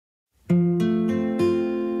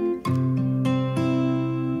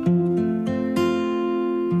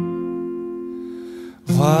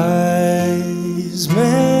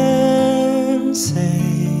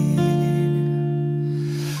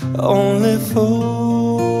only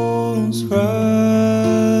fools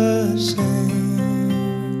rush in,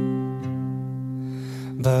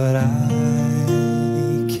 but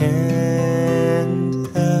I can't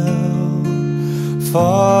help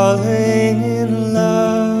falling in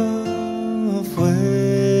love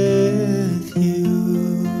with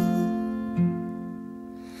you.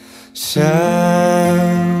 Shall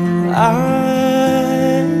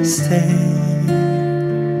I stay?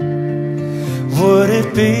 Would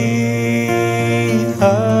it be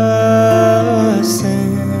a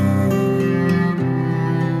sin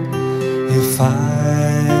if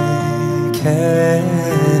I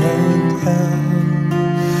can't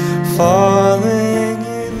help falling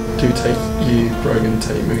in? Do take you, Brogan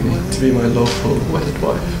Tate Mooney, to be my lawful wedded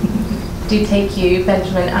wife. Do take you,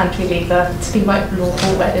 Benjamin Andrew Lever, to be my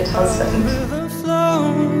lawful wedded husband.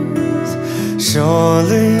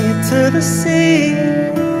 Surely to the sea,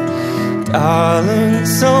 darling,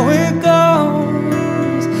 so it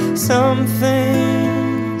goes. Some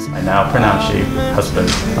things I now pronounce you husband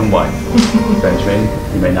and wife. Benjamin,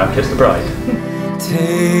 you may now kiss the bride.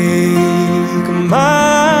 Take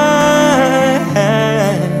my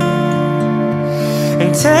hand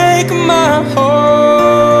and take my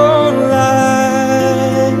whole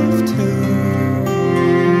life too,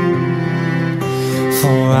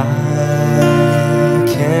 for I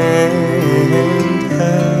can't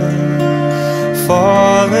help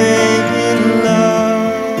falling in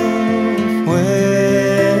love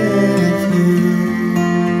with you.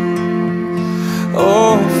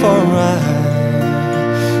 Oh, for I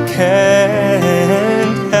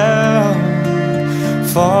can't help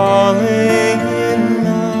falling in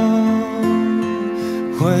love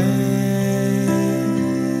with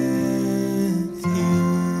you.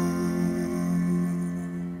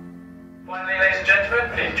 Finally, ladies and gentlemen,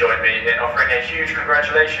 please join me in offering a huge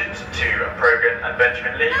congratulations to Brogan and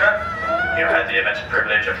Benjamin Lever, who had the immense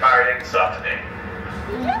privilege of marrying this afternoon.